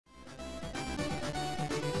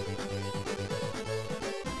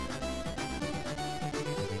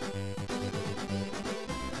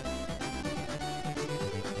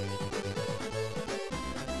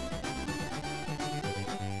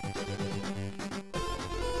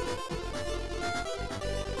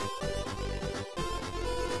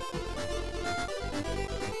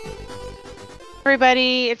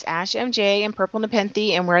Everybody, it's AshMJ and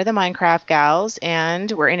PurpleNepenthe, and we're the Minecraft gals,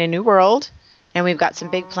 and we're in a new world, and we've got some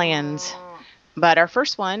big plans. But our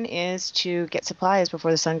first one is to get supplies before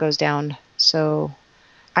the sun goes down. So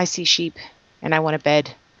I see sheep, and I want a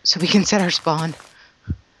bed so we can set our spawn.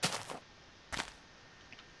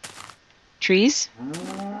 Trees?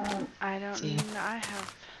 I don't know. I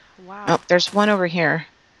have... Wow. Oh, there's one over here.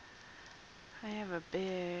 I have a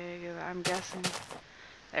big... I'm guessing...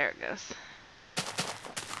 There it goes.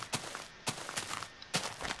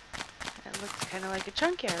 It looks kind of like a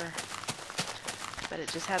chunk error. But it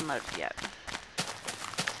just hadn't loaded yet.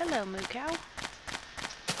 Hello, moo cow.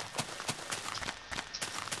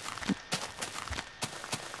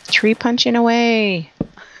 Tree punching away.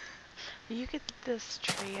 You get this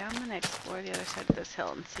tree. I'm going to explore the other side of this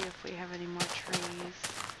hill and see if we have any more trees.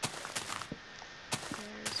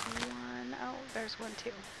 There's one. Oh, there's one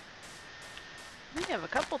too. We have a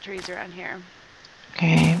couple trees around here.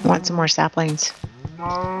 Okay, want some more saplings.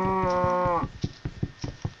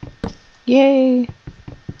 Yay!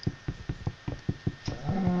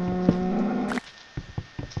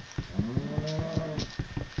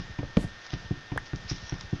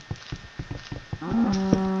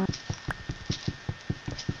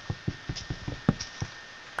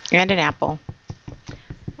 And an apple.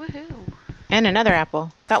 Woohoo! And another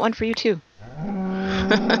apple. Got one for you too.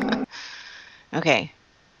 Okay.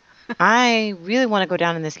 I really want to go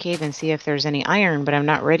down in this cave and see if there's any iron, but I'm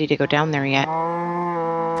not ready to go down there yet.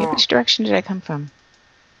 Wait, which direction did I come from?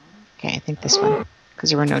 Okay, I think this one,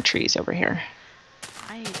 because there were no trees over here.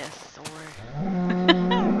 I need a sword. I've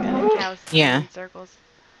got a cow in circles.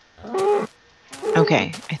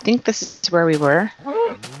 Okay, I think this is where we were.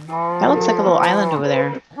 That looks like a little island over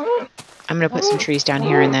there. I'm going to put some trees down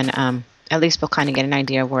here, and then at least we'll kind of get an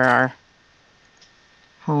idea of where our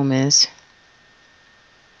home is.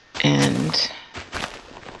 And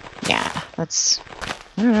yeah, I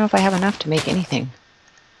don't know if I have enough to make anything.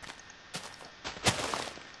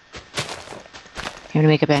 I'm going to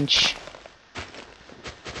make a bench.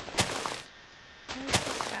 There's a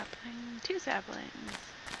sapling. 2 saplings.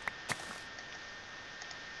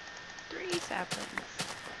 3 saplings.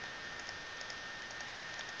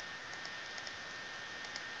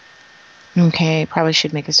 Okay, probably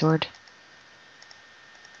should make a sword.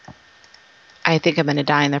 I think I'm going to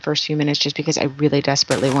die in the first few minutes just because I really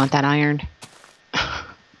desperately want that iron.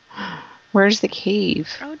 Where's the cave?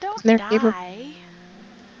 Oh, don't Isn't there die.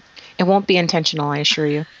 It won't be intentional, I assure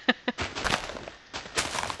you.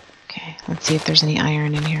 Okay, let's see if there's any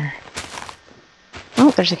iron in here.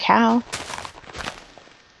 Oh, there's a cow.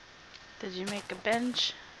 Did you make a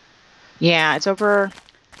bench? Yeah, it's over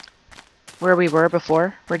where we were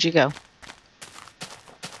before. Where'd you go?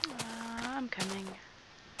 I'm coming.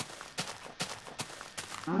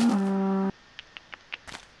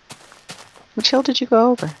 Which hill did you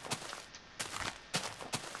go over?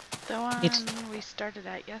 The one we started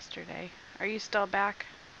at yesterday. Are you still back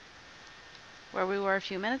where we were a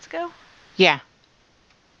few minutes ago? Yeah.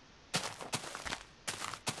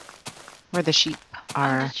 Where the sheep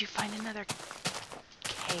are. Oh, did you find another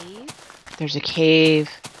cave? There's a cave.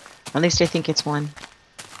 At least I think it's one.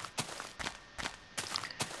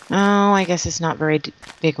 Oh, I guess it's not very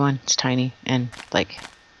big one. It's tiny and like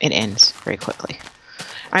it ends very quickly.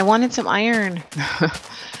 I wanted some iron.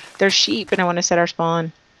 There's sheep and I want to set our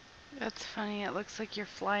spawn. That's funny. It looks like you're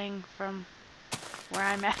flying from where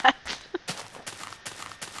I'm at.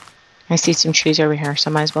 I see some trees over here, so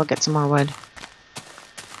I might as well get some more wood.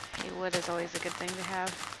 Hey, wood is always a good thing to have.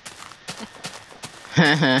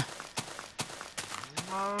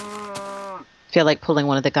 Feel like pulling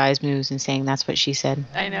one of the guy's moves and saying that's what she said.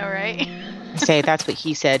 I know, right? I say that's what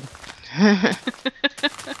he said.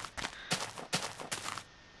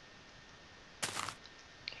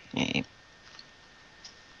 Okay.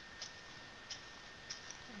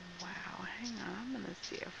 Wow, hang on. I'm going to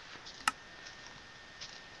see if...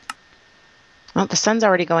 Well, the sun's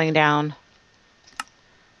already going down.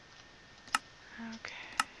 Okay.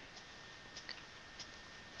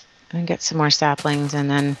 And get some more saplings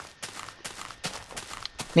and then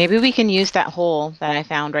maybe we can use that hole that I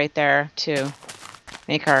found right there to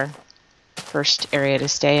make our first area to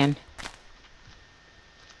stay in.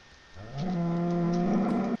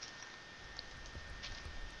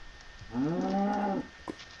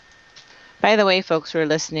 By the way, folks who are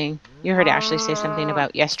listening, you heard Ashley say something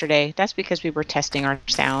about yesterday. That's because we were testing our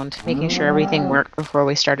sound, making sure everything worked before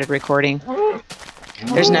we started recording.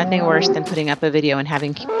 There's nothing worse than putting up a video and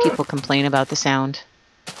having people complain about the sound.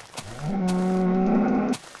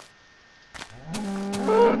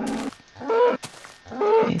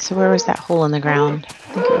 Okay, so where was that hole in the ground? I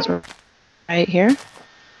think it was Right here?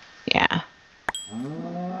 Yeah.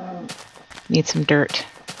 Need some dirt.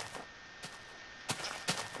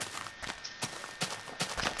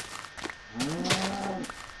 Getting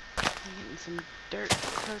some dirt to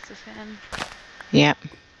close this in. Yep.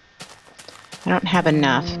 I don't have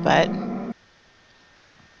enough, but...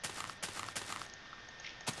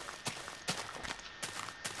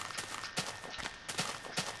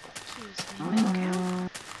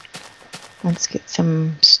 Let's get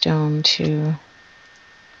some stone too,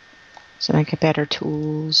 so I get better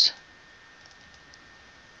tools.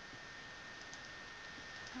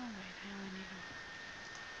 Oh, wait, I only need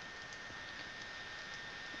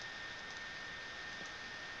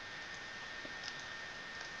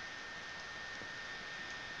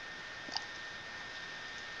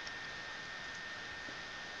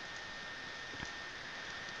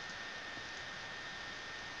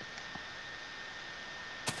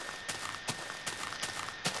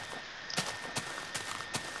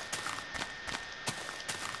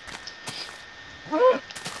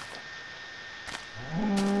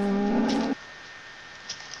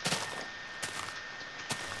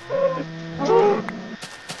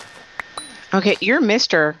Okay, your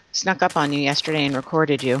mister snuck up on you yesterday and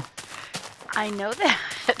recorded you. I know that.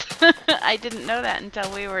 I didn't know that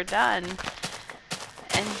until we were done.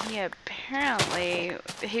 And he apparently,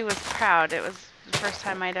 he was proud. It was the first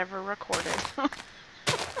time I'd ever recorded.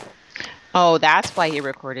 Oh, that's why he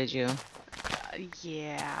recorded you.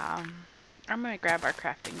 Yeah. I'm going to grab our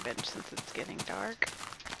crafting bench since it's getting dark.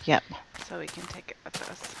 Yep. So we can take it with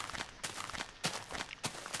us.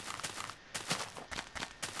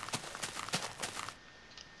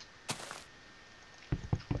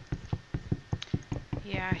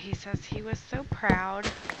 Yeah, he says he was so proud.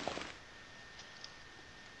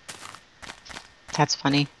 That's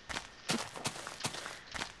funny.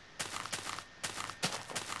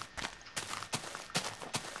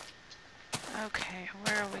 Okay,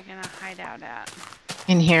 where are we going to hide out at?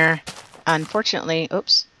 In here, unfortunately,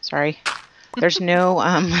 oops, sorry. There's no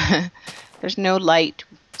there's no light,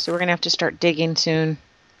 so we're gonna have to start digging soon.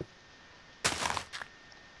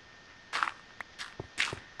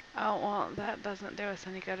 Oh, well, that doesn't do us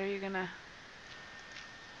any good. Are you gonna...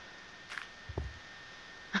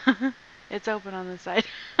 It's open on this side.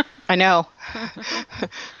 I know.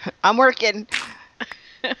 I'm working.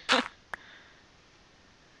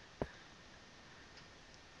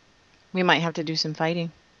 We might have to do some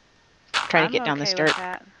fighting. Trying to get down this dirt. With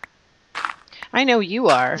that. I know you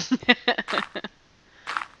are.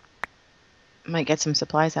 Might get some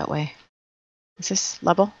supplies that way. Is this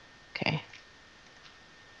level? Okay.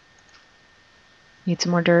 Need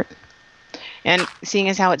some more dirt. And seeing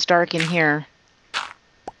as how it's dark in here,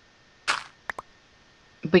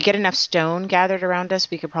 if we get enough stone gathered around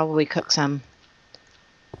us, we could probably cook some.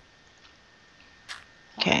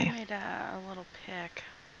 Okay. I made a little pick.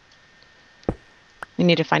 We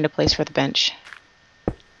need to find a place for the bench.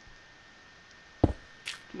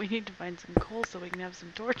 We need to find some coal so we can have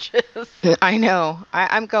some torches. I know.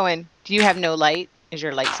 I'm going. Do you have no light? Is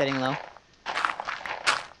your light setting low?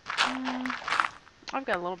 I've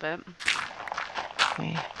got a little bit.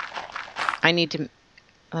 Okay. I need to...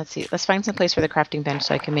 Let's see. Let's find some place for the crafting bench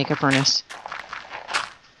so I can make a furnace.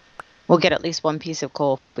 We'll get at least one piece of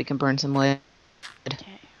coal if we can burn some wood.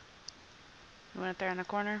 Okay. You want it there in the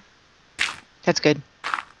corner? That's good.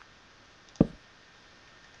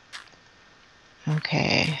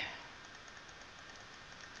 Okay.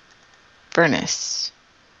 Furnace.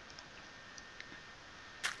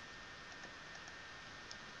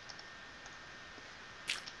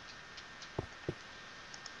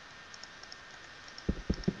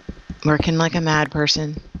 Working like a mad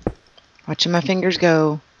person. Watching my fingers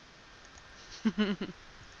go.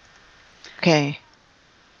 Okay.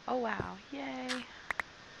 Oh, wow. Yay.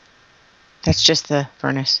 That's just the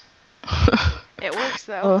furnace. It works,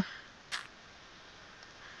 though.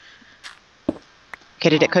 Oh. Okay,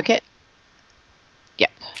 did it cook it? Yep.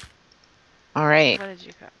 All right. What did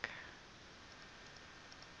you cook?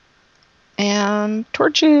 And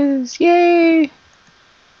torches. Yay!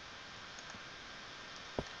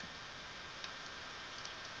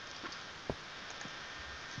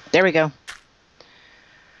 There we go.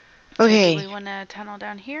 Okay. So do we want to tunnel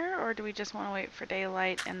down here, or do we just want to wait for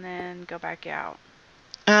daylight and then go back out?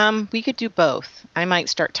 We could do both. I might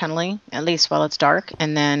start tunneling, at least while it's dark,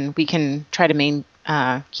 and then we can try to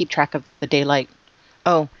keep track of the daylight.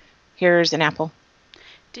 Oh, here's an apple.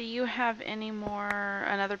 Do you have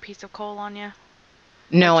another piece of coal on you?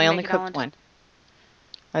 No, I only cooked one.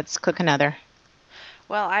 Let's cook another.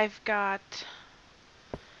 Well, I've got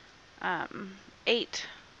 8.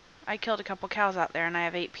 I killed a couple cows out there, and I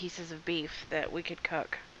have 8 pieces of beef that we could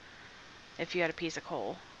cook if you had a piece of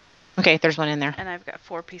coal. Okay, there's one in there. And I've got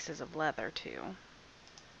 4 pieces of leather, too.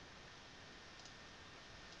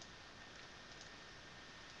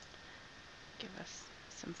 Give us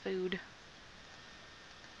some food.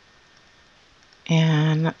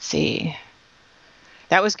 And let's see.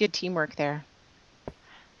 That was good teamwork there.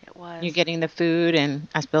 It was. You getting the food and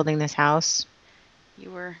us building this house.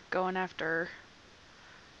 You were going after...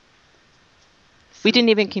 We didn't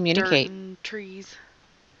even communicate. Dirt and trees.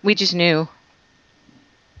 We just knew.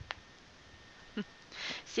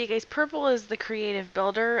 See, guys, Purple is the creative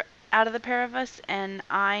builder out of the pair of us, and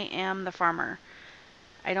I am the farmer.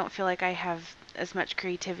 I don't feel like I have as much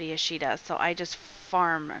creativity as she does, so I just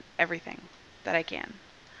farm everything that I can.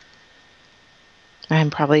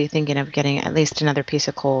 I'm probably thinking of getting at least another piece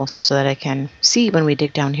of coal so that I can see when we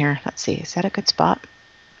dig down here. Let's see, is that a good spot?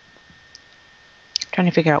 I'm trying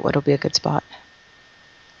to figure out what will be a good spot.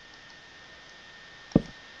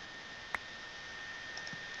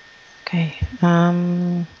 Okay,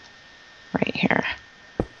 right here.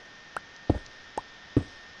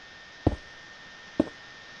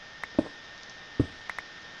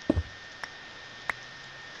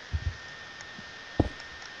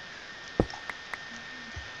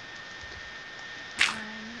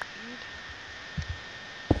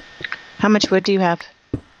 How much wood do you have?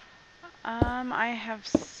 I have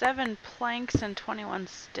 7 planks and 21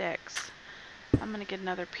 sticks. I'm gonna get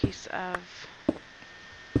another piece of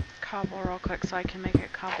cobble real quick so I can make a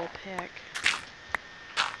cobble pick.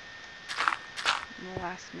 It'll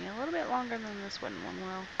last me a little bit longer than this wooden one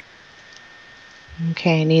will.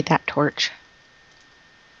 Okay, I need that torch.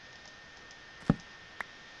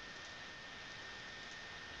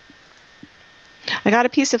 I got a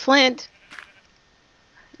piece of flint.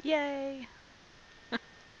 Yay!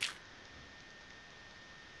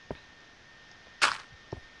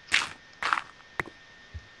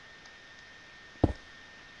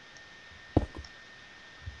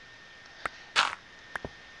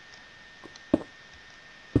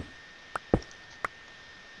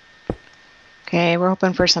 Okay, we're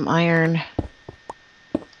hoping for some iron.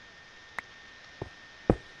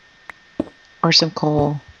 Or some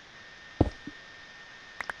coal.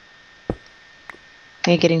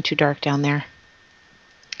 Hey, getting too dark down there.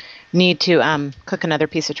 Need to cook another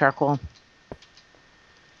piece of charcoal.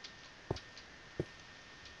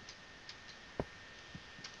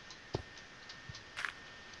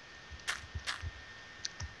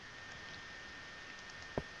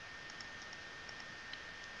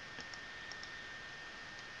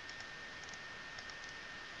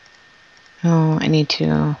 Oh, I need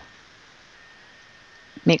to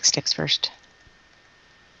make sticks first.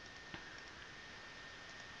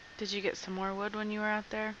 Did you get some more wood when you were out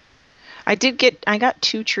there? I got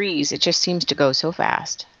 2 trees. It just seems to go so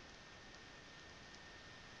fast.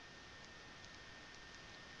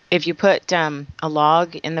 If you put a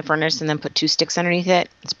log in the furnace and then put 2 sticks underneath it,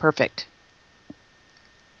 it's perfect.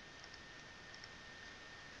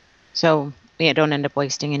 So, yeah, don't end up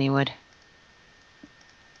wasting any wood.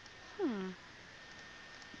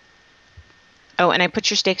 Oh, and I put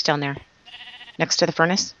your steaks down there, next to the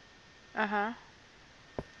furnace. Uh-huh.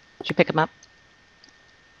 Did you pick them up?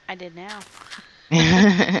 I did now.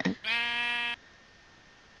 I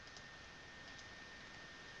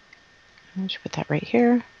should put that right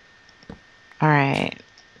here. All right,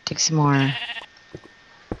 dig some more.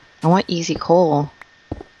 I want easy coal.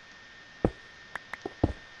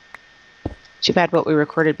 Too bad what we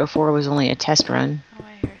recorded before was only a test run. Oh,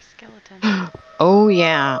 I hear a skeleton. Oh,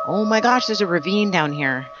 yeah. Oh, my gosh, there's a ravine down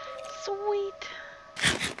here. Sweet.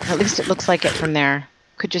 At least it looks like it from there.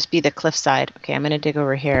 Could just be the cliffside. Okay, I'm going to dig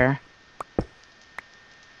over here.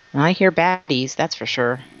 And I hear baddies, that's for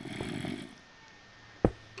sure.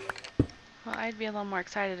 Well, I'd be a little more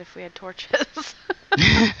excited if we had torches.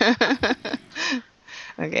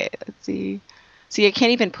 Okay, let's see. See, I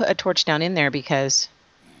can't even put a torch down in there because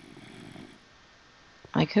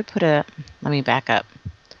I could put a... Let me back up.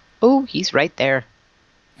 Oh, he's right there.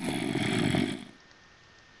 Can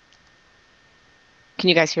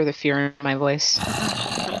you guys hear the fear in my voice?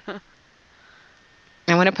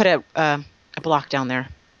 I want to put a block down there.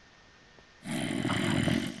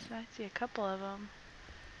 I see a couple of them.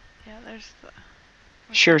 Yeah, there's the...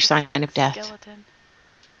 Sure sign of death. Skeleton.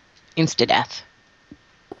 Insta-death.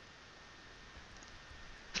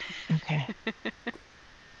 Okay.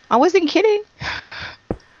 I wasn't kidding.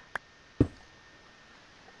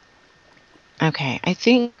 Okay, I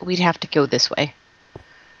think we'd have to go this way.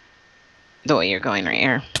 The way you're going right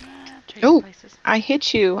here. Oh, I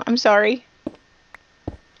hit you. I'm sorry.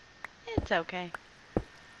 It's okay.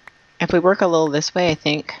 If we work a little this way, I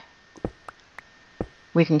think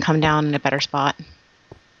we can come down in a better spot.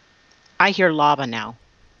 I hear lava now.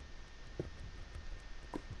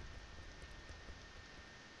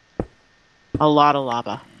 A lot of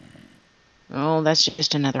lava. Oh, that's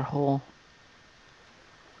just another hole.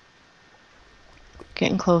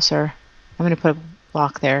 Getting closer. I'm going to put a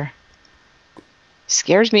block there.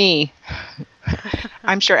 Scares me.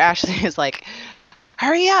 I'm sure Ashley is like,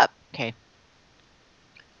 hurry up. Okay.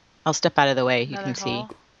 I'll step out of the way. You Another can hole.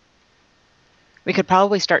 see. We could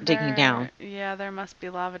probably start digging down. Yeah, there must be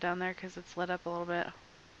lava down there because it's lit up a little bit.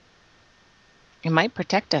 It might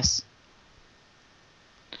protect us.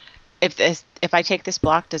 If I take this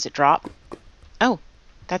block, does it drop? Oh,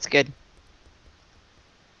 that's good.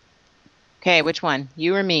 Okay, which one?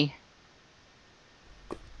 You or me?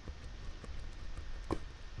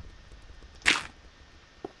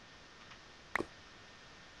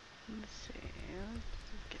 Let's see.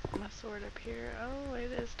 Let's get my sword up here. Oh,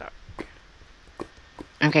 it is dark.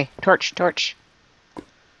 Okay, torch, torch.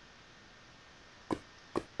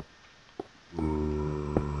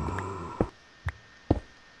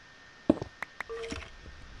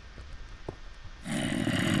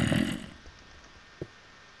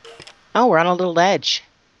 Oh, we're on a little ledge.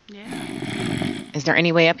 Yeah. Is there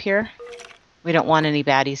any way up here? We don't want any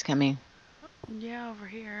baddies coming. Yeah, over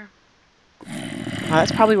here. Oh,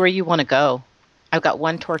 that's probably where you want to go. I've got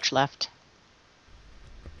one torch left.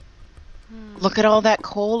 Look at all that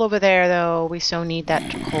coal over there, though. We so need that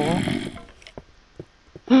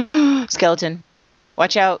coal. Skeleton.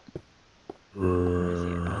 Watch out.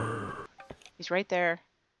 He's right there.